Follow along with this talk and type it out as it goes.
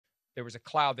there was a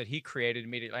cloud that he created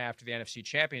immediately after the NFC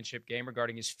Championship game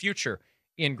regarding his future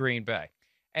in Green Bay.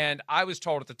 And I was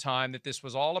told at the time that this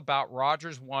was all about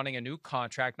Rodgers wanting a new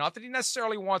contract. Not that he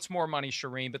necessarily wants more money,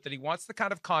 Charean, but that he wants the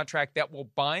kind of contract that will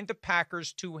bind the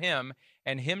Packers to him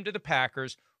and him to the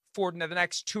Packers for the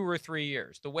next 2 or 3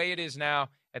 years. The way it is now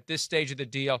at this stage of the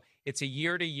deal, it's a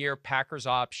year-to-year Packers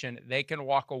option. They can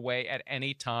walk away at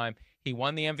any time. He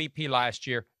won the MVP last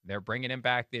year. They're bringing him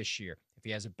back this year. If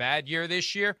he has a bad year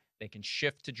this year, they can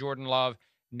shift to Jordan Love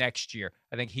next year.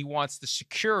 I think he wants the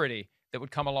security that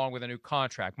would come along with a new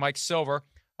contract. Mike Silver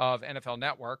of NFL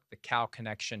Network, the Cal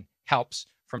connection helps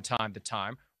from time to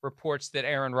time, reports that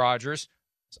Aaron Rodgers,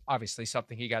 obviously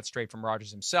something he got straight from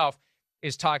Rodgers himself,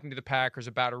 is talking to the Packers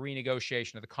about a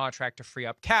renegotiation of the contract to free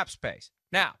up cap space.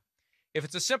 Now, if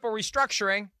it's a simple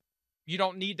restructuring, you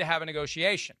don't need to have a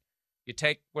negotiation. You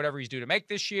take whatever he's due to make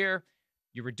this year,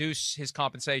 you reduce his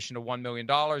compensation to $1 million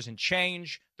and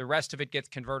change. The rest of it gets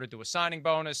converted to a signing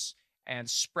bonus and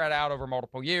spread out over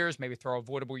multiple years, maybe throw a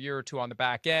voidable year or two on the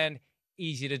back end.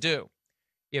 Easy to do.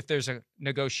 If there's a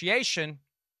negotiation,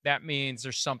 that means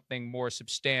there's something more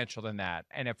substantial than that.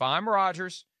 And if I'm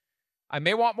Rodgers, I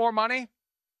may want more money.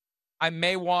 I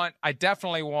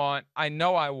definitely want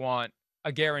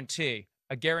a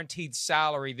guaranteed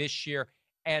salary this year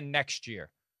and next year.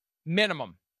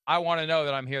 Minimum. I want to know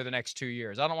that I'm here the next 2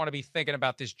 years. I don't want to be thinking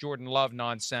about this Jordan Love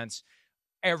nonsense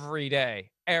every day,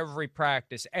 every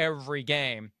practice, every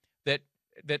game, that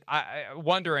I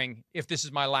wondering if this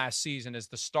is my last season as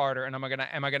the starter and am I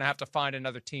gonna have to find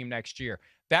another team next year.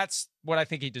 That's what I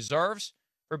think he deserves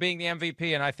for being the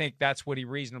MVP, and I think that's what he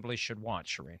reasonably should want,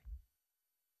 Charean.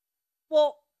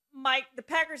 Well, Mike, the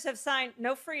Packers have signed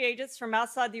no free agents from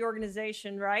outside the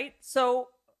organization, right? So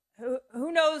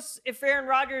who knows if Aaron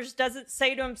Rodgers doesn't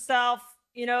say to himself,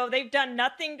 they've done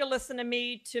nothing to listen to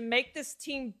me to make this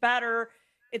team better.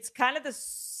 It's kind of the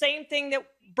same thing that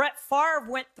Brett Favre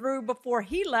went through before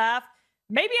he left.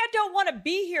 Maybe I don't want to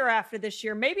be here after this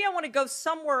year. Maybe I want to go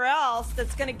somewhere else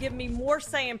that's going to give me more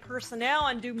say in personnel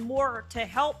and do more to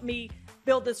help me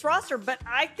build this roster. But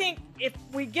I think if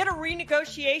we get a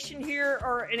renegotiation here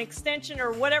or an extension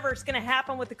or whatever is going to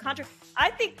happen with the contract,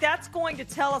 I think that's going to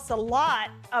tell us a lot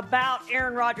about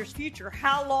Aaron Rodgers' future,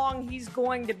 how long he's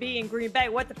going to be in Green Bay,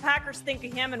 what the Packers think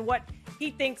of him and what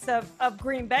he thinks of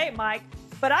Green Bay, Mike.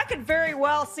 But I could very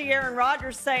well see Aaron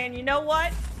Rodgers saying, you know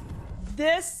what?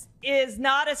 This is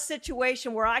not a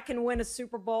situation where I can win a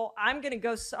Super Bowl. I'm going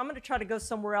to try to go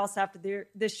somewhere else after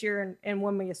this year and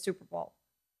win me a Super Bowl.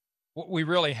 We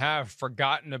really have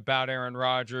forgotten about Aaron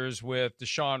Rodgers with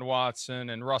Deshaun Watson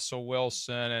and Russell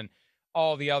Wilson and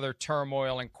all the other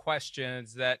turmoil and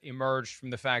questions that emerged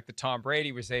from the fact that Tom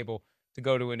Brady was able to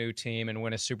go to a new team and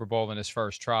win a Super Bowl in his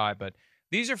first try. But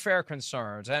these are fair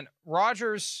concerns. And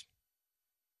Rodgers,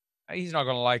 he's not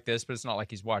going to like this, but it's not like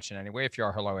he's watching anyway. If you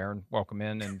are, hello, Aaron, welcome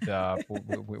in. And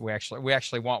we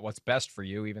actually want what's best for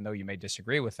you, even though you may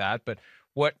disagree with that. But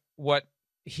what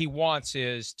he wants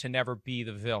is to never be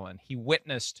the villain. He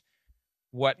witnessed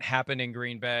what happened in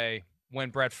Green Bay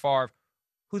when Brett Favre,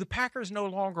 who the Packers no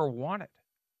longer wanted.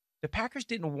 The Packers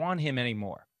didn't want him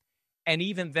anymore. And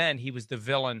even then, he was the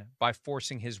villain by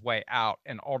forcing his way out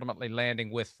and ultimately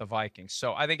landing with the Vikings.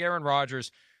 So I think Aaron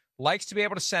Rodgers likes to be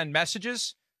able to send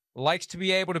messages, likes to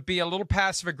be able to be a little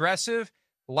passive-aggressive,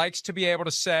 likes to be able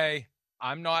to say,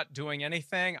 I'm not doing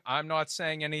anything, I'm not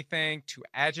saying anything to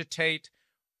agitate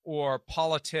or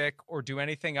politic or do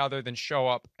anything other than show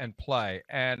up and play.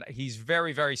 And he's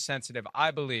very, very sensitive, I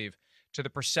believe, to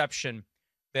the perception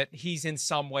that he's in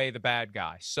some way the bad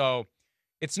guy. So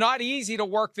it's not easy to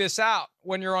work this out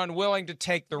when you're unwilling to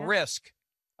take the risk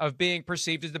of being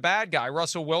perceived as the bad guy.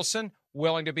 Russell Wilson,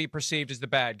 willing to be perceived as the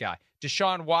bad guy.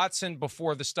 Deshaun Watson,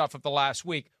 before the stuff of the last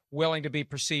week, willing to be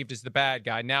perceived as the bad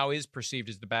guy, now is perceived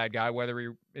as the bad guy, whether he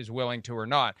is willing to or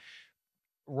not.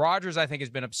 Rodgers, I think,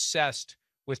 has been obsessed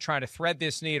with trying to thread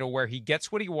this needle where he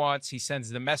gets what he wants, he sends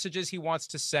the messages he wants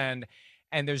to send,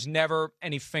 and there's never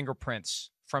any fingerprints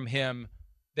from him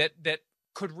that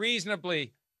could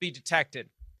reasonably be detected,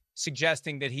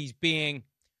 suggesting that he's being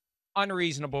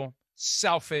unreasonable,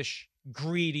 selfish,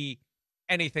 greedy,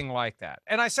 anything like that.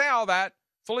 And I say all that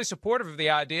fully supportive of the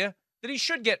idea that he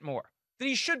should get more, that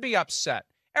he should be upset.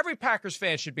 Every Packers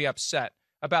fan should be upset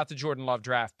about the Jordan Love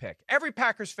draft pick. Every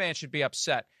Packers fan should be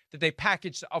upset that they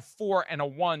packaged a 4 and a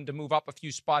 1 to move up a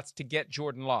few spots to get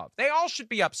Jordan Love. They all should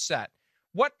be upset.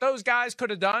 What those guys could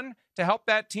have done to help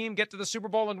that team get to the Super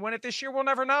Bowl and win it this year, we'll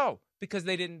never know because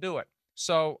they didn't do it.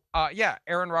 So,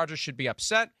 Aaron Rodgers should be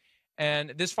upset,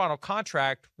 and this final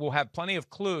contract will have plenty of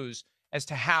clues as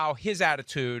to how his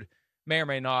attitude may or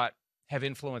may not have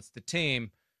influenced the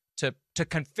team to to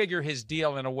configure his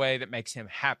deal in a way that makes him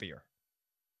happier.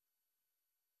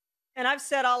 And I've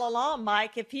said all along,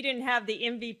 Mike, if he didn't have the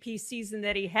MVP season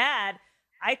that he had,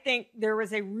 I think there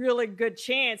was a really good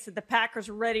chance that the Packers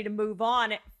were ready to move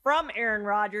on from Aaron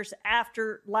Rodgers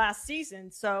after last season.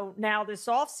 So now this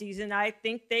offseason, I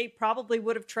think they probably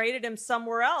would have traded him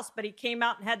somewhere else, but he came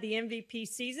out and had the MVP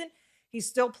season. He's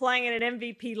still playing at an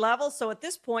MVP level. So at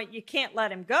this point, you can't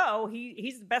let him go.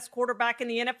 He's the best quarterback in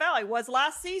the NFL. He was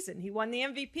last season. He won the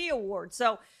MVP award.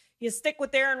 So you stick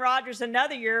with Aaron Rodgers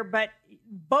another year, but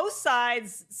both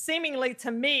sides seemingly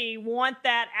to me want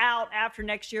that out after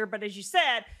next year. But as you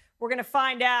said, we're going to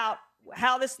find out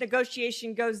how this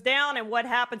negotiation goes down and what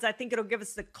happens. I think it'll give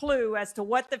us the clue as to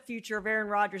what the future of Aaron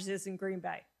Rodgers is in Green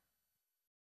Bay.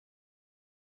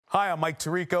 Hi, I'm Mike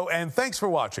Tirico, and thanks for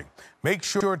watching. Make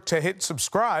sure to hit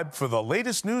subscribe for the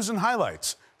latest news and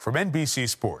highlights from NBC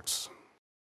Sports.